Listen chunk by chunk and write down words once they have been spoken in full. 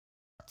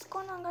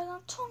going on, guys?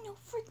 Antonio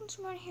freaking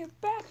Smart here,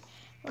 back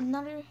with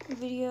another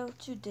video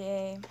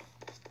today.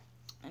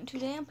 And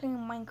today I'm playing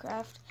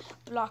Minecraft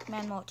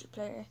Blockman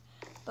multiplayer.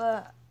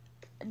 But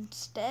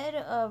instead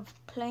of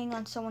playing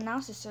on someone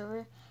else's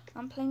server,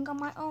 I'm playing on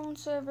my own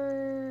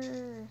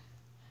server.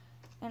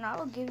 And I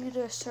will give you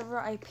the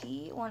server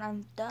IP when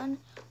I'm done.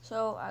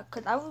 So,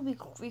 cause I will be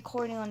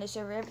recording on the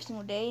server every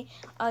single day,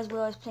 as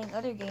well as playing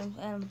other games.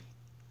 And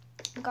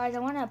guys, I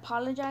want to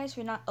apologize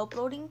for not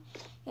uploading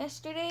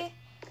yesterday.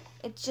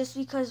 It's just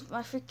because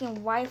my freaking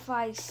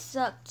Wi-Fi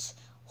sucked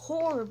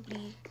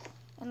horribly,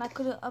 and I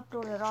couldn't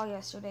upload at all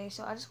yesterday.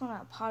 So I just want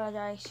to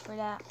apologize for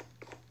that.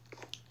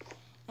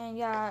 And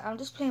yeah, I'm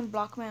just playing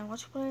Blockman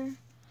multiplayer.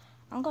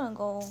 I'm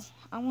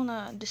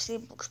gonna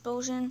disable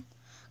explosion,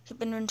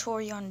 keep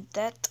inventory on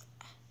death,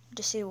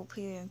 disable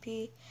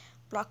PvP.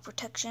 Block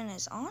protection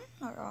is on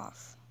or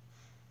off?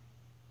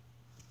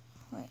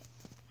 Wait.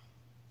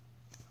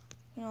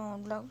 No,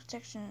 block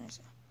protection is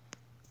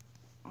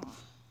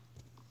off.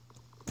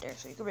 There,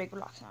 so you can break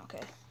blocks now,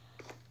 okay.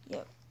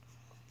 Yep.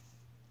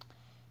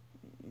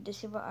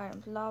 Disable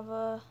items,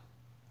 lava,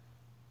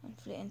 and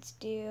flint and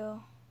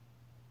steel,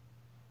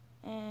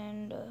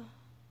 and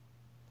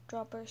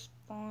dropper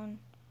spawn,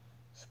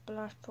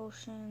 splash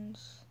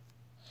potions.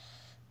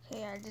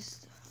 Okay, I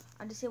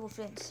disable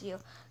flint and steel,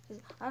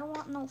 because I don't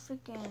want no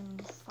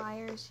freaking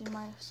fires in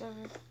my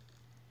server.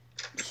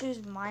 This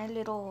is my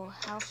little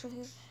house right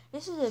here.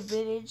 This is a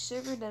village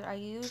server that I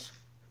use.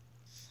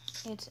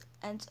 It's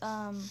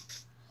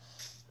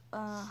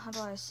how do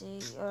I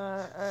say,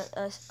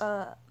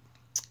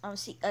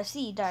 a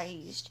seed that I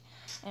used,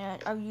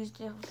 and I used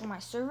it for my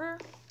server.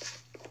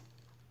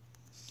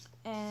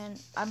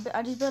 And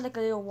I just built like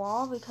a little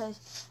wall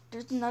because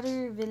there's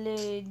another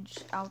village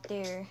out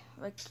there,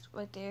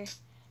 right there.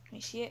 Can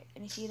you see it?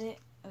 Can you see it?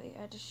 Okay,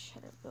 I just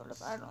had to build up.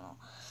 I don't know,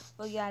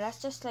 but yeah,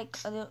 that's just like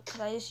a little.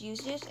 Cause I just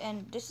used this,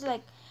 and this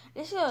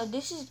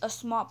is a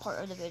small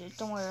part of the village.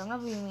 Don't worry, I'm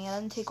not being mean. I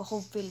didn't take a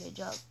whole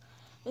village up.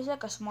 This is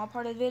like a small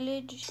part of the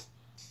village.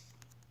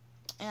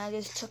 And I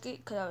just took it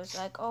because I was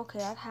like, okay,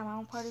 I have my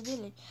own part of the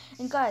village.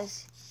 And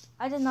guys,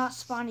 I did not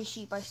spawn the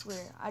sheep, I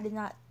swear. I did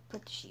not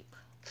put the sheep.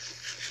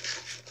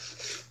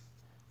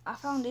 I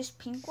found this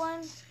pink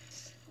one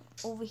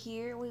over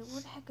here. Wait,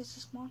 where the heck is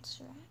this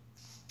monster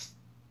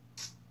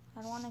at?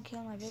 I don't want to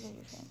kill my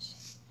villager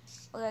friends.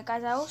 Okay,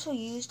 guys, I also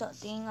used the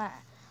thing,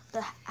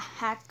 the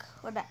hack,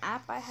 or the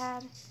app I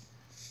had.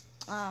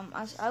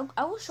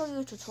 I will show you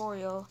a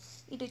tutorial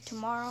either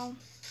tomorrow.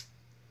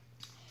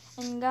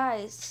 And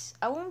guys,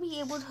 I won't be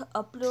able to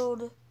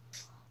upload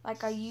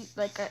like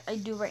I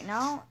do right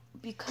now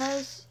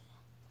because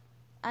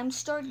I'm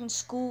starting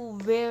school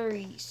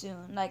very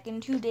soon. Like in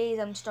 2 days,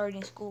 I'm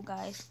starting school,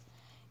 guys.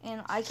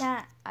 And I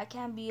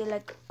can't be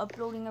like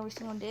uploading every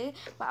single day,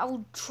 but I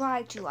will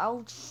try to. I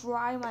will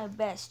try my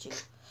best to.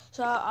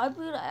 So I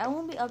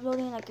won't be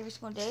uploading like every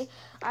single day.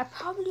 I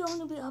probably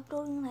only be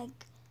uploading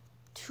like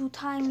 2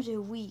 times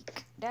a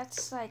week.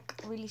 That's like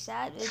really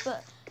sad,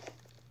 but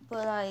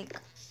like,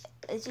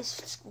 it's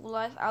just school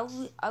life. I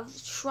will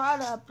try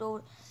to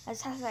upload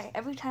as fast as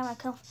every day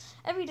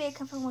I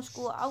come from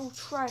school. I will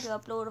try to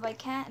upload. If I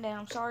can't, then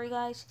I'm sorry,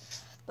 guys.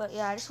 But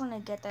yeah, I just want to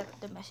get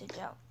the message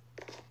out.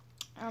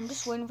 I'm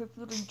just waiting for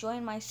people to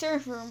join my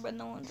server, but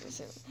no one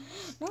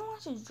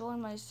wants to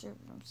join my server.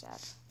 I'm sad.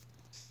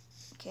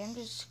 Okay, I'm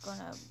just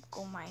gonna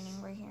go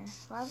mining right here.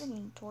 Do I have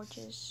any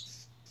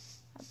torches?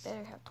 I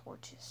better have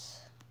torches.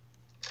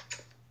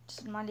 This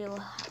is my little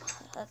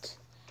hut.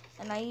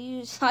 And I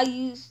use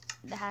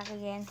the hack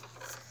again.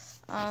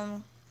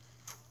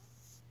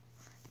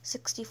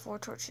 64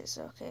 torches.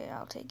 Okay,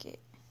 I'll take it.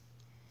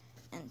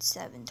 And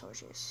 7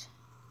 torches.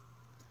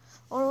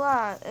 Oh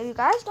wow, you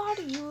guys know how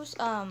to use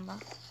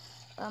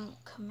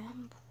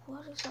command.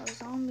 What is that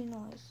zombie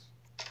noise?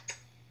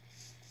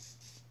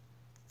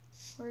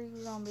 Where are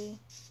you, zombie?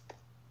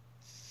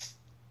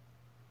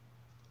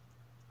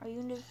 Are you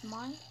in this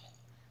mine?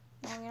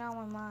 No, you're not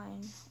in my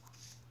mine.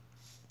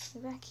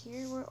 You're back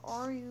here. Where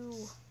are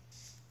you?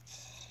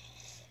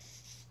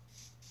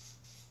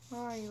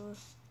 Where are you?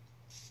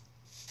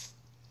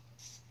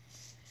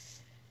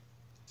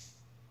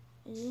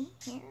 Is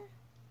he here?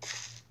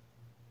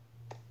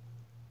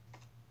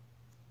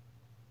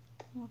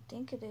 I don't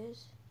think it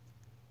is.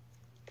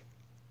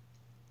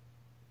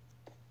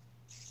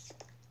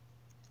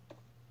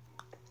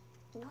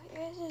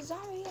 Where is the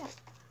zombie at?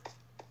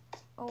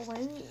 Oh,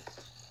 maybe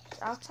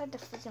it's outside the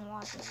freaking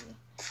wall, maybe.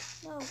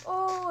 No.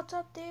 Oh, what's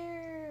up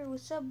there?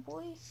 What's up,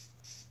 boy?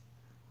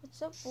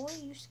 What's up, boy?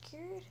 You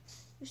scared?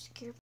 You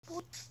scared,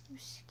 boy? You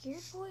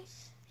scared, boy?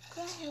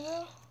 Come out here,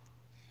 bro.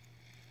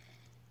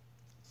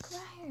 Come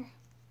out here.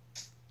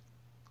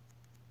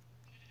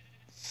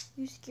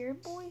 You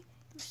scared, boy?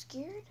 You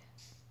scared?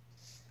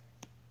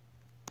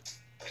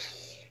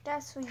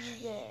 That's what you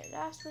get.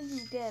 That's what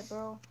you get,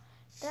 bro.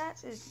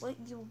 That is what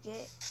you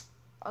get.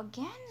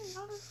 Again?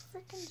 Another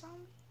freaking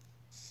zombie?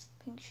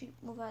 Pink sheep,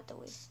 move out the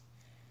way.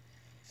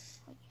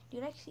 Wait, do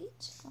you like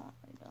seeds? Oh,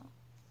 I don't.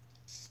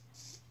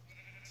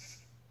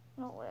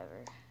 No,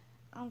 whatever.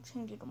 I'll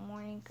change it to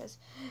morning because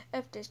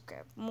F this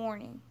crap.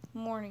 Morning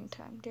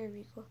time. There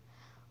we go.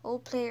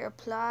 Old player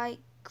apply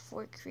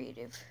for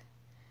creative.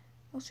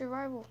 No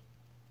survival.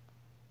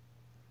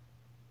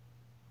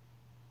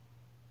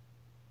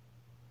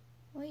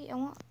 Wait, I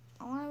want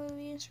to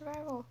be in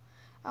survival.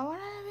 I want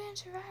to be in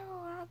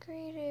survival, not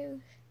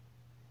creative.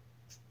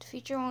 The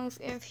feature only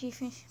if you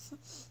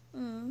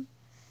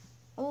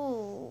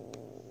Oh.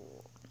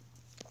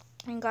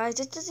 And guys,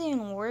 this doesn't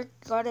even work.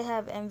 You gotta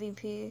have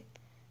MVP.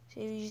 So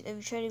if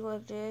you try to go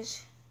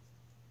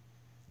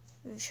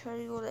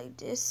like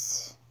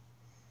this,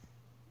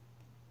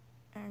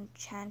 and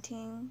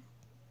chanting,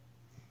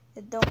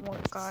 it don't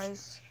work,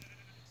 guys.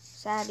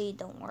 Sadly, it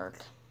don't work.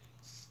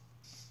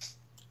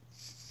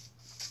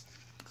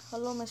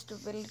 Hello, Mr.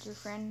 Villager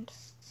friend.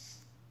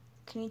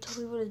 Can you tell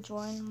people to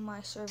join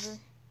my server?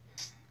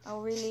 I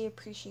would really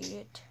appreciate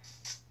it.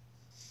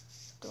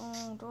 I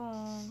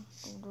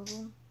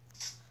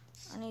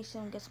need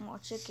to get some more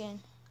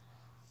chicken.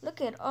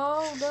 Look at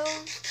all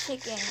those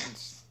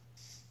chickens.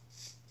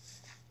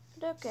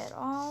 Look at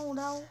all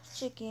those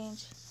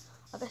chickens.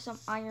 I got some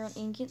iron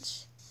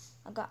ingots.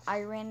 I got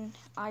iron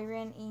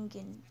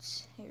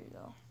ingots. Here we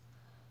go.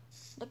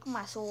 Look at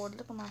my sword.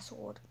 Look at my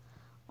sword.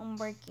 I'm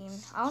breaking.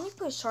 I only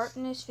put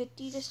sharpness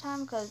 50 this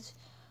time because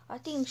I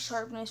think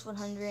sharpness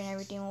 100 and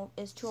everything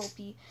is too OP.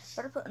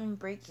 But I put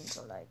unbreaking,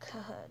 so like,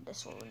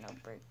 this will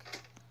not break.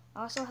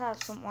 I also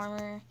have some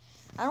armor.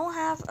 I don't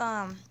have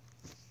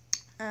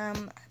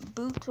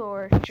boots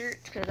or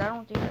shirts because I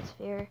don't think that's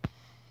fair.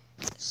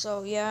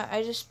 So yeah,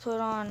 I just put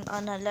on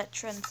an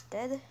Elytra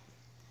instead.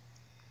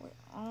 Wait,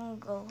 I'm gonna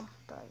go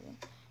diving.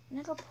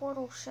 Nether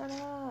portal, shut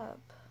up.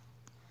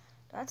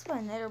 That's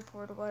my nether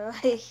portal, by the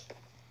way.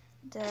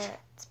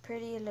 That's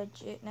pretty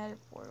legit nether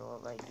portal,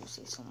 if I do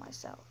say so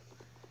myself.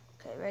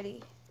 Okay,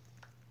 ready?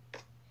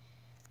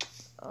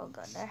 Oh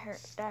god, that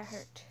hurt. That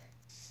hurt.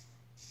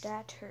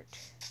 That hurt.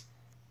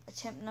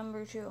 Attempt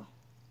number 2.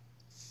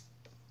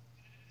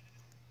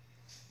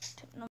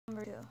 Attempt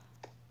number 2.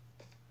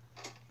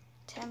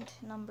 Attempt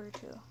number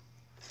 2.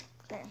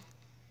 Okay.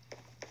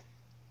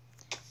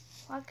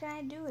 Why can't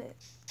I do it?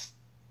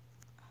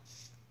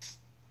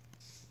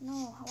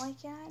 No, why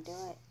can't I do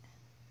it?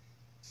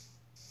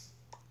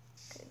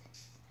 Okay.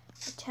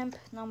 Attempt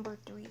number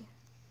 3.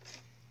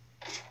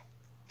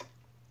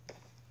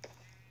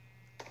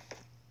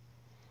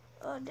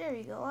 Oh, there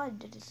you go. I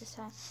did it this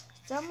time.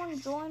 Someone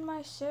joined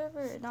my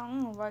server. No,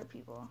 I'm gonna invite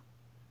people.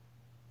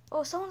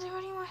 Oh, someone's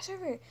already in my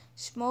server.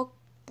 Smoke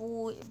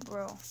Bull,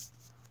 bro.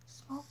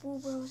 Smoke Bull,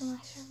 bro, is in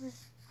my server.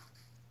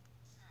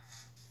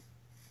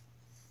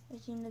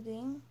 Is he in the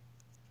game?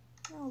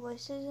 No, but it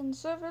says in the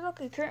server.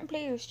 Look at current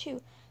players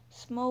too.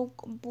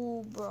 Smoke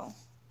Bull, bro.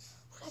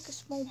 Who the heck is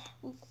Smoke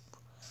Bull?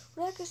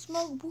 Who the heck is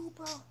Smoke Bull,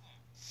 bro?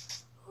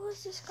 Who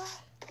is this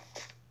guy?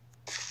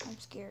 I'm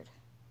scared.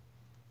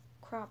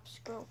 Crops,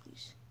 girl,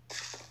 please.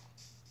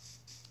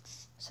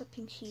 What's up,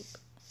 pink sheep?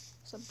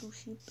 What's up, blue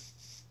sheep?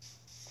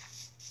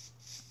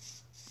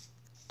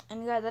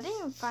 And guys, I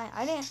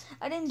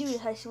didn't do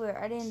this, I swear,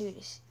 I didn't do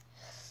this.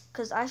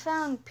 Cause I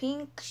found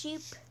pink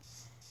sheep,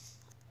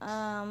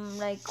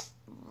 like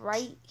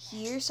right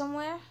here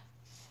somewhere.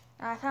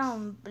 And I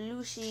found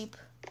blue sheep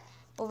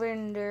over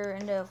in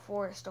the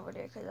forest over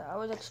there. Cause I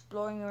was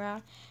exploring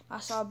around. I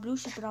saw blue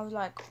sheep and I was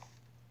like,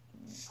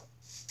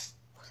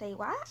 say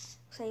what?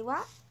 Say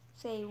what?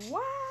 Say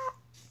what?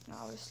 And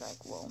I was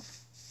like, whoa.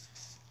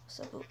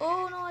 So,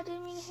 oh no, I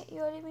didn't mean to hit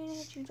you. I didn't mean to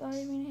hit you. I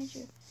didn't mean to hit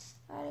you.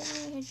 I didn't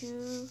mean to hit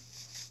you.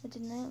 I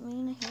did not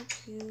mean to hit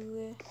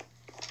you.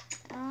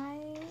 I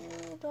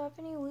don't have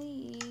any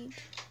weed.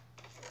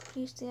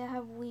 Please say I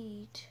have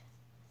weed.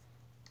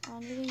 I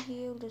need to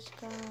heal this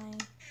guy.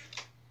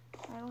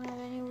 I don't have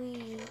any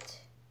weed.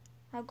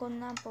 I've got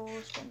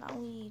apples, but not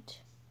weed.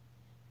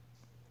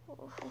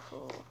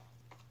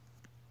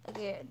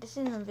 Okay, this is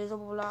an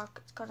invisible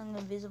block. It's called an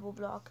invisible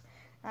block.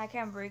 And I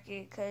can't break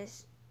it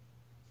because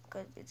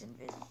it's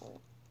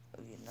invisible,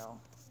 you know.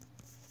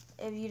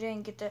 If you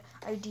didn't get the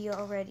idea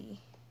already.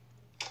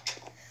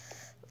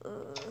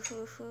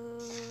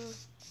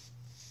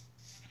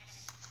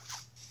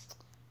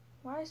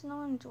 Why is no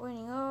one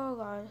joining? Oh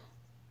god.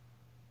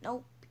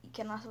 Nope, you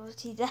cannot supposed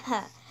to see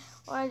that.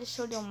 Well, I just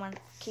showed you my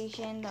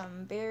notification.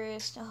 I'm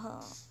embarrassed.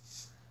 How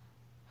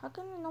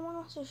come no one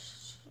wants to?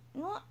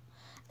 No,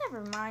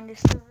 never mind the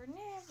server.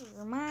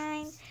 Never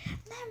mind.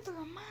 Never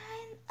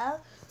mind.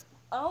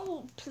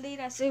 I'll play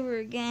that server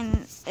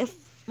again if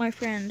my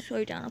friends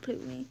are down to play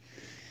with me.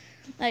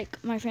 Like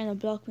my friend that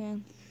blocked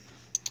me.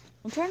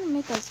 I'm trying to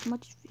make as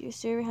much. Your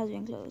server has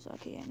been closed.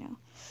 Okay, I know.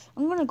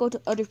 I'm gonna go to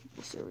other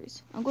people's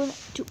servers. I'm going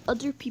to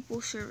other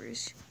people's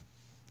servers.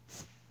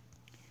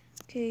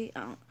 Okay.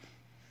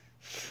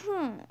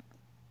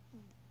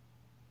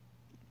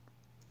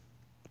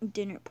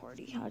 Dinner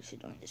party. How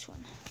should I do this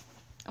one?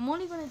 I'm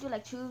only gonna do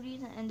like 2 of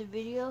these and end the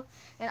video.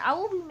 And I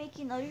will be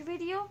making another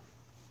video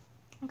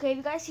Okay, if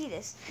you guys see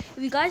this,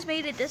 if you guys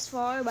made it this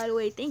far, by the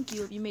way, thank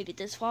you if you made it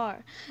this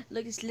far.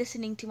 Look, it's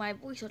listening to my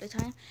voice all the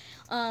time.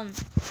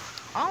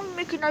 I'm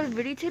making another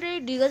video today.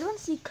 Do you guys want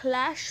to see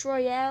Clash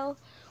Royale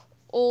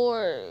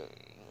or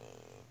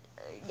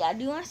yeah?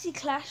 Do you want to see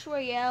Clash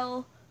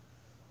Royale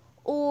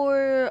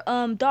or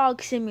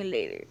Dog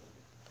Simulator?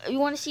 If you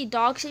want to see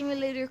Dog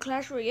Simulator,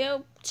 Clash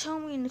Royale, tell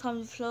me in the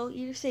comments below.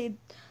 Either say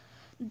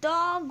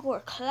Dog or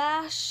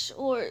Clash,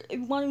 or if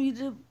you want me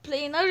to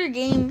play another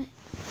game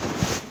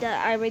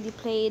that I already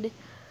played,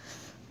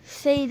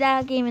 say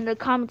that game in the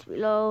comments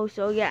below.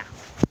 So yeah,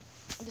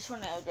 I just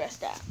want to address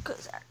that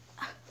because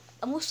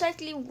I most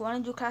likely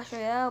want to do Clash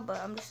Royale, but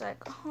I'm just like,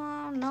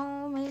 oh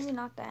no, maybe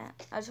not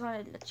that. I just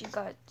want to let you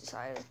guys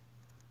decide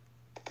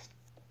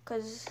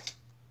because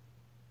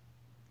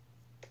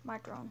my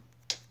throne.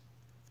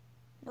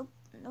 Nope,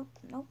 nope,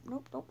 nope,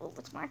 nope, nope, nope.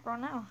 It's my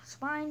throne now. It's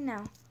fine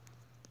now.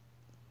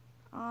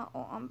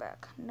 Oh, I'm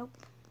back. Nope.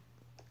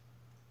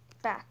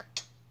 Back.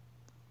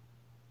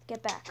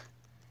 Get back.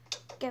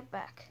 Get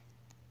back.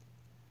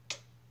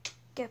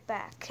 Get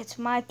back. It's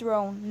my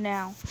throne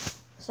now.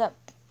 What's up,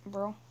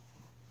 bro?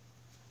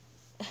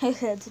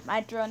 It's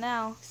my throne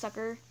now,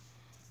 sucker.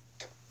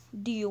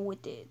 Deal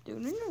with it.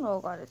 Dude, no,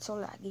 God, it's so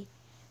laggy.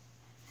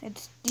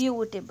 It's deal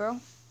with it, bro.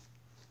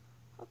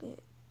 Okay,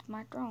 it's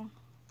my throne.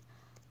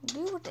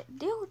 Deal with it.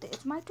 Deal with it.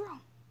 It's my throne.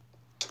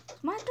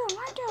 It's my throne.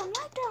 My throne.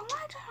 My throne.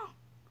 My throne.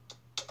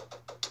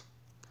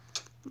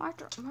 My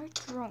throne. My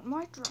throne.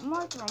 My throne.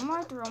 My throne.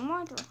 My throne.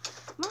 My throne.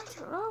 My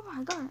throne. Oh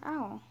my God!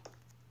 Ow.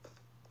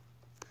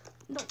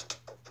 No.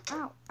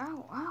 Ow.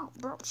 Ow. Ow.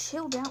 Bro,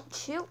 chill down.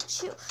 Chill.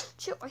 Chill.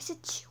 Chill. I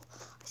said chill.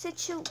 I said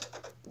chill.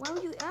 Why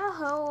would you?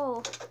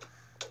 Ow.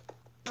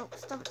 No.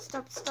 Stop it.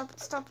 Stop it. Stop it.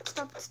 Stop it.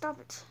 Stop it.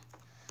 Stop it.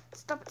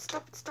 Stop it.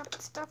 Stop it. Stop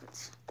it. Stop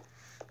it.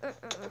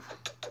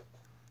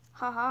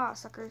 Haha,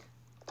 sucker.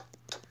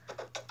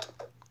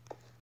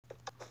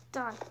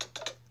 Die.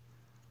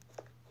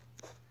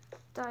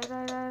 Die,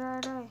 die, die, die,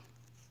 die.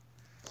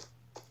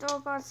 Oh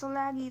God, it's so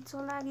laggy, it's so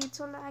laggy, it's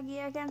so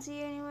laggy. I can't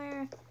see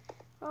anywhere.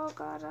 Oh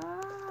God,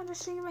 I'm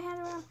just swinging my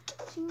hand around,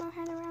 swinging my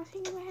hand around,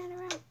 swinging my hand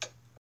around.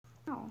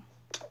 Oh.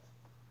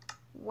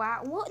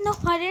 Wow, what? No,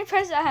 I didn't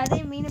press that. I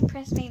didn't mean to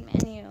press main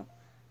menu.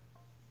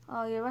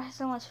 Oh, you're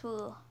so much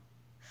fool.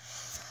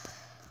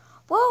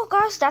 Well,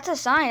 guys, that's a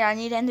sign I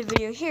need to end the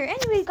video here.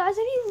 Anyway, guys, if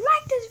you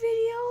like this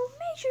video,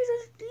 make sure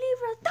to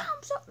leave a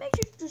thumbs up. Make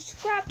sure to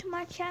subscribe to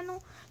my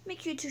channel. Make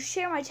sure to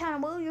share my channel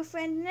with your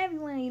friends and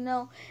everyone you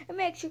know. And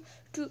make sure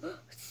to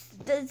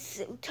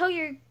tell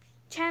your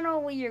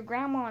channel with your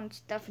grandma and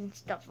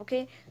stuff,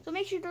 okay? So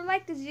make sure to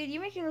like this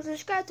video. Make sure to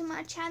subscribe to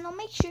my channel.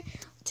 Make sure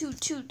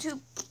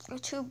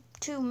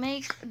to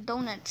make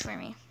donuts for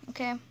me,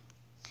 okay?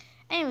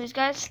 Anyways,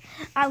 guys,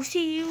 I'll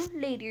see you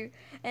later.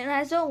 And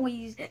as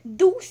always,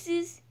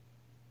 deuces.